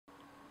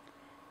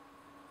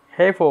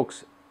Hey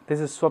folks,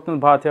 this is Swapnil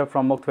Bhatia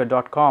from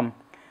Muktware.com,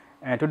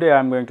 and today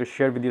I'm going to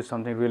share with you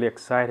something really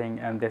exciting,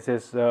 and this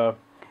is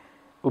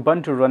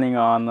Ubuntu running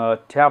on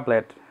a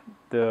tablet,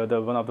 the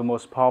one of the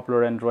most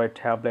popular Android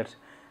tablets,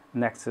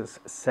 Nexus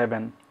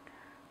 7.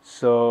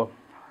 So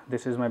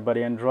this is my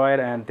buddy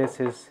Android, and this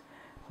is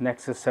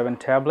Nexus 7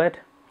 tablet.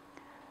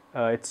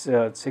 It's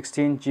a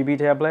 16 GB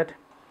tablet.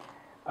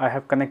 I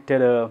have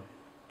connected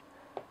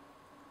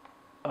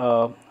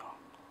a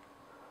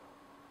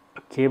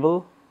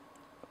cable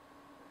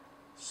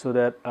so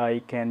that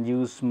I can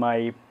use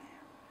my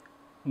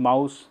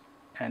mouse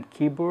and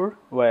keyboard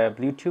via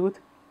Bluetooth.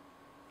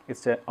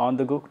 It's an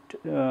on-the-go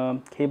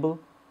cable,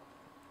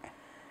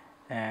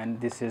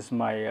 and this is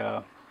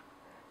my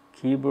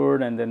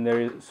keyboard, and then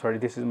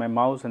this is my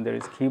mouse, and there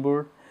is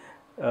keyboard.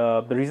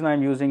 The reason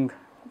I'm using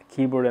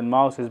keyboard and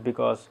mouse is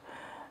because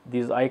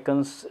these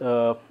icons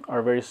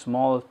are very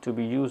small to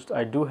be used.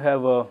 I do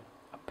have a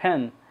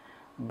pen,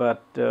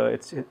 but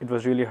it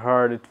was really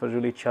hard. It was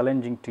really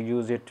challenging to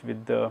use it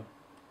with the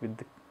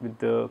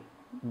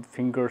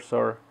fingers.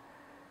 Or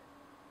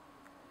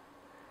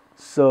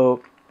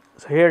so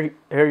here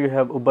you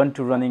have Ubuntu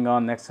running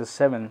on Nexus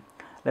 7.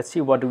 Let's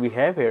see what do we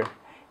have here.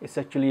 It's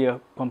actually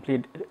a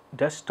complete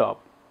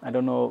desktop. I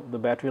don't know the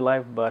battery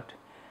life, but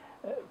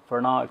for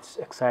now it's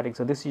exciting.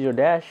 So this is your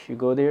dash. You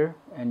go there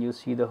and you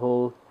see the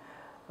whole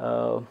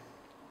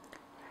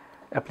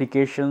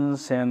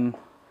applications and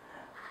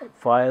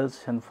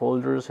files and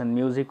folders and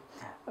music.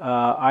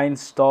 I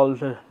installed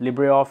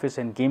LibreOffice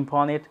and GIMP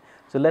on it.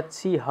 So let's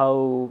see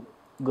how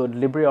good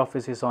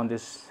LibreOffice is on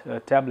this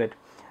tablet.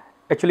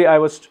 Actually, I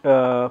was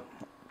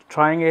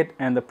trying it,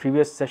 and the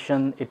previous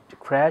session it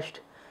crashed,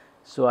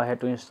 so I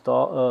had to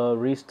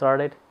restart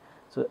it.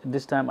 So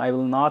this time I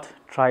will not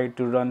try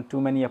to run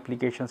too many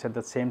applications at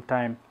the same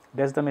time.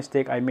 That's the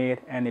mistake I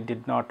made, and it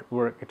did not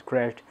work. It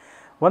crashed.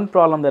 One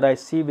problem that I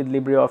see with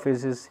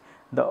LibreOffice is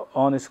the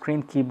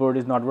on-screen keyboard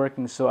is not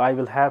working, so I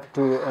will have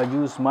to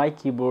use my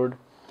keyboard.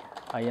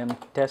 I am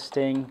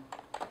testing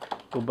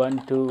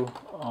Ubuntu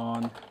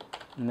on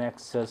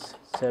Nexus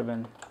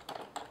 7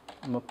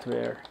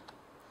 Muktware.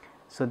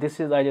 So this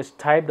is, I just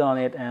typed on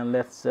it, and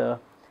let's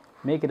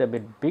make it a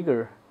bit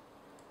bigger,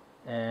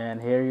 and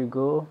here you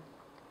go,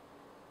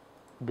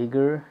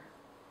 bigger.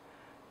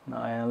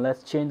 Now, and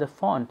let's change the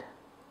font.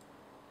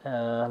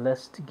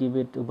 Let's give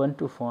it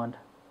Ubuntu font,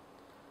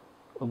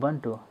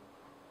 Ubuntu.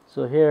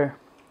 So here,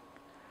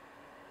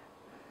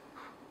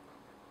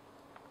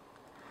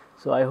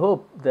 so I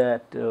hope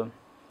that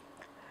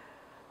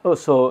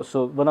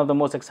so one of the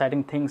most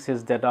exciting things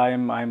is that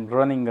I'm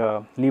running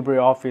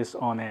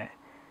LibreOffice on a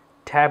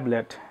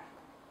tablet,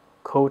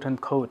 quote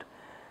unquote,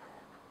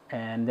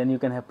 and then you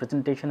can have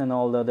presentation and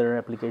all the other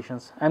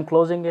applications. I'm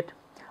closing it.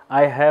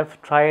 I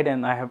have tried,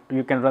 and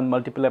you can run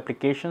multiple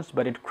applications,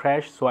 but it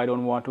crashed, so I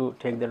don't want to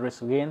take the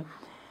risk again.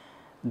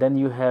 Then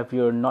you have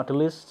your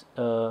Nautilus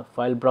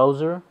file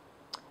browser,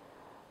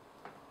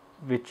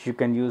 which you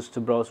can use to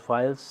browse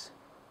files.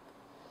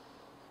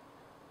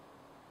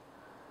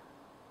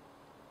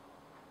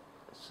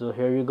 So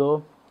here you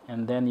go,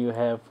 and then you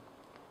have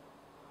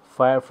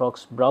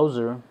Firefox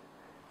browser.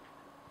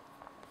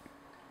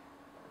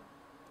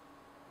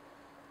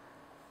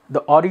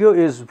 The audio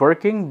is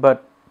working,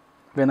 but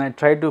when I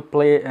try to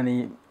play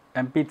any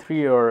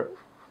MP3 or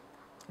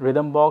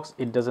rhythm box,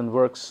 it doesn't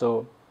work.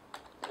 So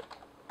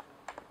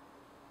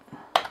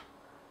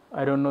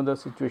I don't know the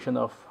situation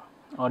of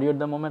audio at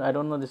the moment. I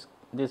don't know,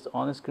 this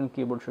on-screen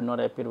keyboard should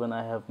not appear when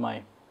I have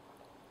my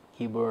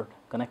keyboard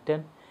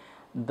connected.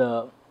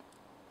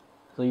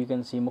 So you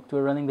can see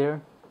Muktware running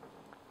there.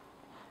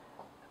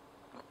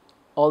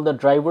 All the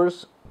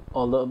drivers,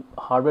 all the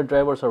hardware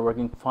drivers are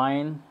working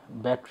fine.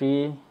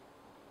 Battery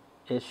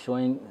is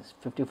showing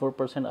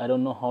 54%. I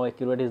don't know how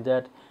accurate is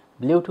that.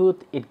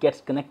 Bluetooth, it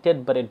gets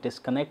connected but it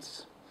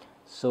disconnects,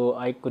 so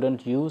I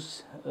couldn't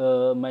use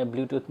my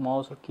Bluetooth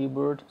mouse or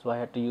keyboard, so I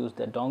had to use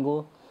that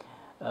dongle.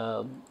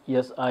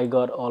 Yes, I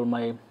got all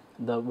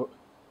the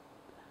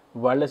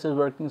wireless is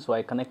working, so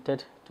I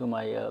connected to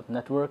my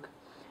network.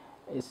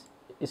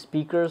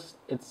 Speakers,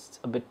 it's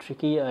a bit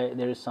tricky.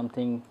 There is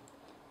something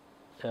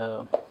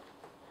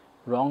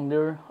wrong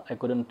there.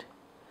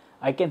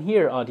 I can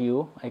hear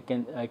audio. I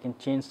can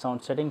change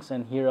sound settings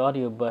and hear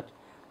audio, but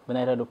when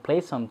I try to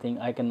play something,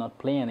 I cannot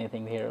play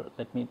anything here.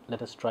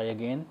 Let us try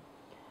again.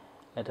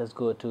 Let us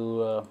go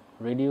to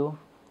radio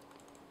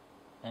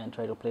and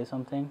try to play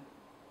something.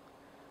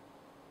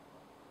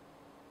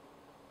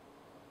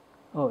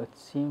 Oh, it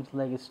seems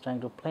like it's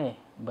trying to play,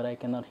 but I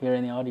cannot hear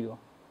any audio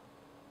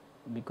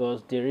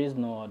because there is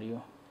no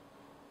audio.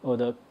 Oh,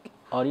 the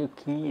audio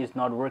key is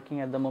not working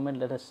at the moment.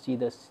 Let us see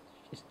the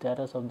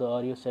status of the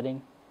audio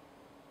setting.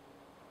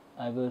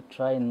 I will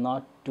try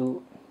not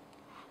to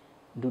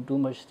do too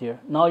much there.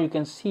 Now you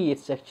can see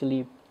it's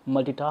actually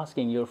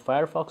multitasking. Your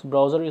Firefox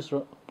browser is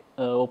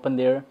open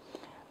there.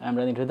 I'm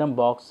running Rhythm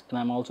Box, and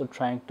I'm also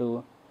trying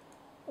to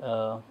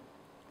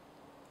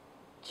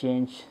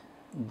change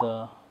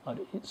the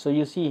audio. So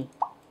you see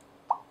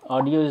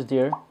audio is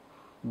there,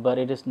 but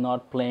it is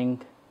not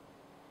playing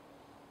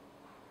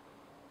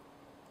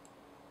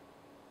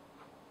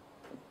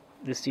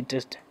Let's see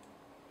test.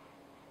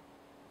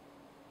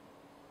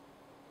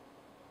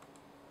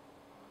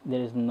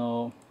 There is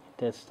no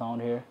test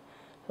sound here,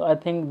 so I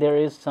think there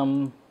is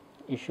some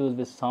issues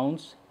with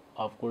sounds.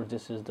 Of course,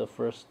 this is the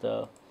first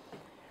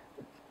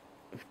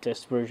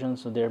test version,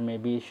 so there may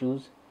be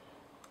issues.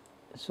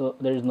 So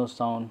there is no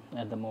sound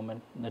at the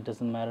moment. That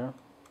doesn't matter.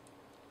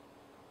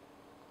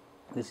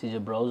 This is a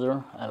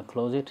browser. I'll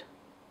close it.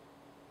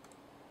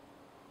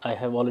 I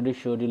have already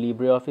showed you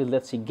LibreOffice.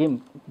 Let's see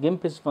GIMP.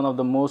 GIMP is one of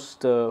the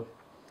most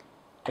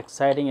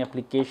exciting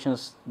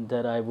applications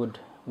that I would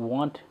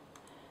want,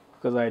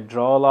 because I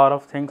draw a lot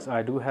of things.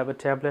 I do have a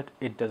tablet.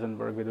 It doesn't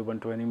work with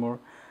Ubuntu anymore.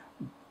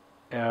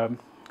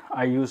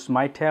 I use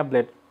my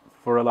tablet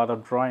for a lot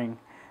of drawing.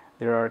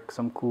 There are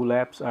some cool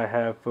apps. I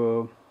have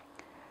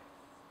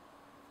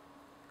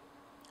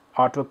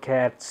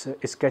AutoCAD's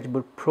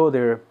Sketchbook Pro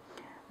there,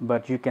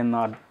 but you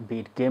cannot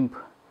beat GIMP.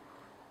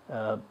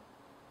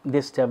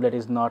 This tablet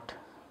is not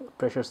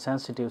pressure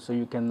sensitive, so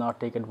you cannot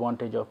take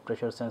advantage of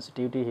pressure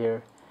sensitivity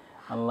here,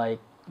 unlike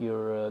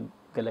your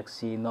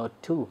Galaxy Note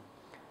 2.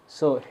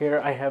 So here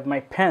I have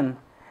my pen,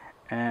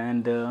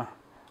 and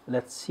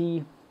let's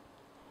see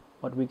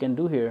what we can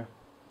do here.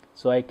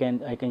 So I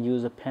can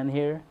use a pen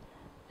here.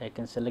 I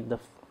can select the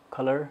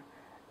color,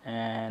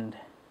 and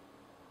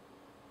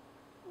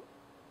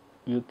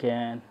you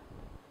can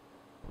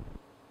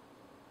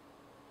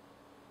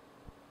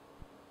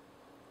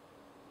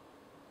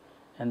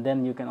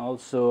then you can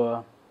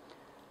also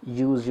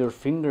use your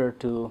finger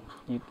to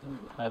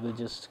I will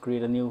just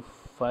create a new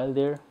file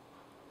there,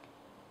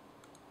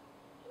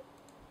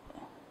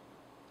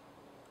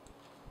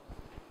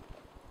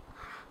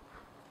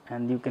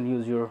 and you can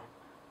use your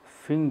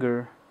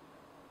finger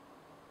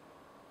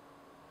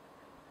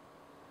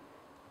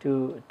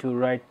to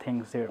write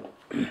things there.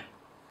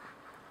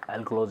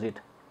 I'll close it.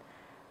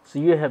 So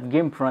you have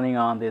GIMP running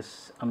on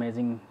this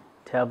amazing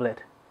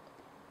tablet.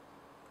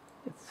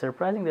 It's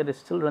surprising that it's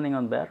still running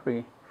on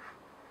battery.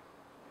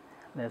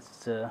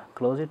 Let's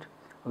close it.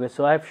 Okay,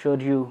 so I've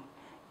showed you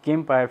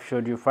GIMP, I have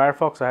showed you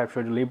Firefox, I have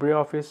showed you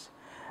LibreOffice.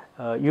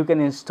 You can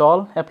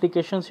install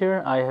applications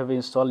here. I have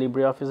installed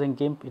LibreOffice and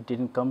GIMP. It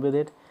didn't come with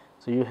it.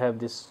 So you have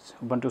this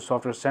Ubuntu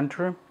Software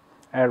Center.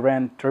 I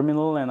ran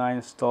terminal and I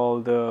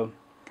installed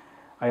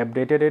I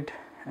updated it,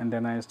 and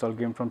then I installed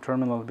GIMP from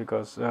terminal,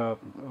 because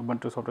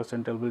Ubuntu Software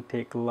Center will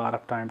take a lot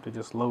of time to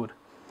just load.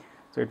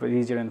 So it was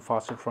easier and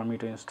faster for me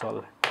to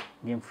install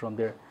GIMP from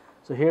there.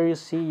 So here you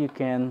see you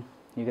can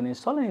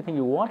install anything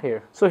you want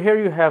here. So here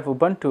you have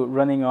Ubuntu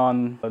running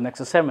on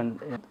Nexus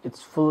 7.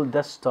 It's full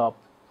desktop.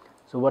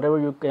 So whatever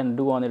you can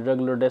do on a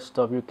regular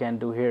desktop, you can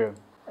do here,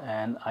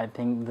 and I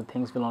think the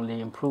things will only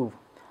improve.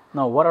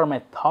 Now, what are my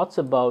thoughts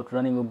about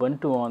running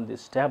Ubuntu on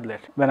this tablet?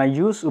 When I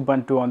use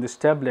Ubuntu on this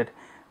tablet,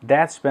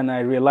 that's when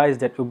I realized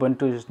that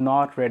Ubuntu is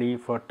not ready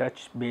for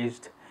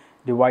touch-based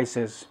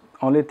devices.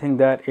 Only thing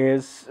that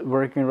is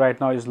working right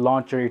now is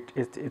launcher.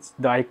 It's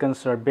the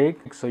icons are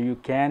big, so you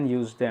can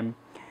use them.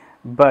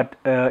 But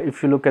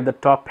if you look at the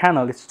top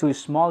panel, it's too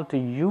small to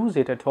use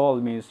it at all.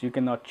 Means you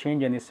cannot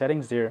change any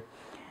settings there.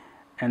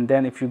 And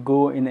then if you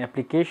go in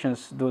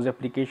applications, those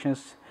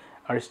applications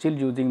are still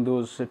using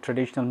those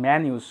traditional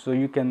menus, so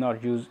you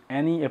cannot use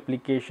any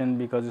application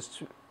because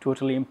it's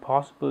totally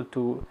impossible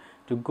to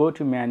go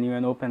to menu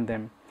and open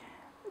them.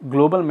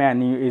 Global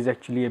menu is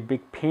actually a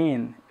big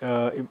pain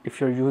if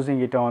you're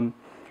using it on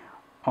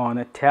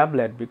a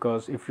tablet,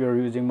 because if you're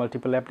using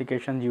multiple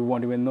applications, you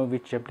won't even know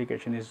which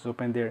application is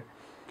open there.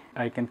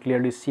 I can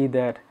clearly see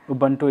that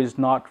Ubuntu is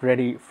not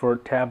ready for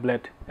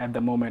tablet at the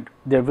moment.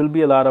 There will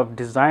be a lot of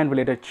design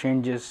related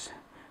changes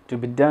to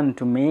be done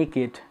to make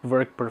it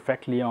work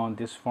perfectly on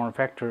this form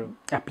factor.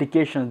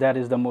 Applications, that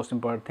is the most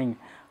important thing.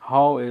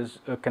 How is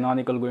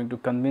Canonical going to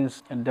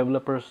convince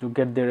developers to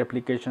get their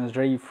applications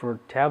ready for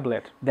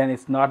tablet? Then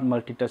it's not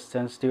multi-touch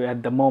sensitive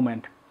at the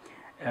moment.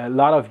 A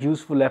lot of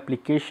useful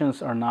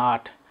applications are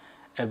not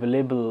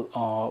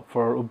available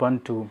for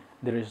Ubuntu.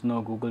 There is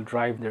no Google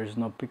Drive, there is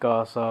no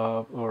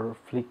Picasa or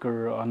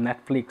Flickr or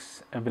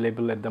Netflix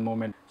available at the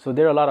moment. So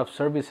there are a lot of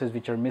services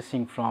which are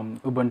missing from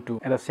Ubuntu.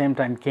 At the same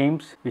time,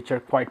 games which are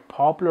quite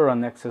popular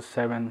on Nexus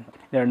 7,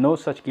 there are no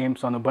such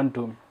games on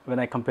Ubuntu. When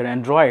I compare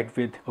Android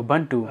with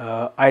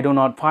Ubuntu, I do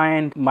not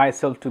find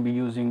myself to be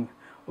using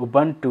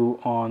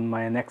Ubuntu on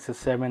my Nexus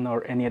 7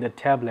 or any other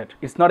tablet.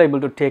 It's not able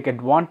to take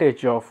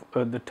advantage of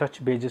the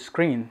touch-based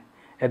screen.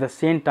 At the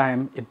same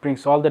time, it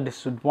brings all the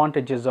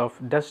disadvantages of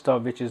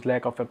desktop, which is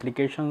lack of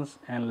applications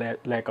and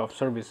lack of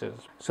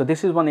services. So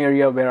this is one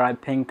area where I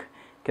think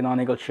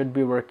Canonical should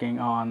be working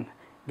on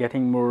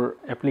getting more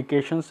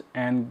applications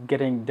and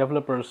getting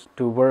developers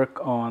to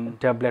work on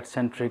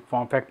tablet-centric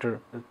form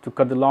factor. To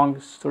cut the long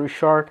story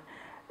short,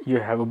 you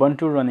have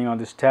Ubuntu running on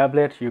this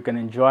tablet. You can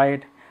enjoy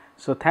it.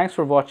 So thanks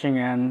for watching,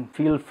 and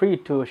feel free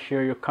to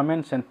share your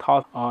comments and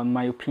thoughts on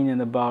my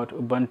opinion about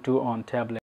Ubuntu on tablet.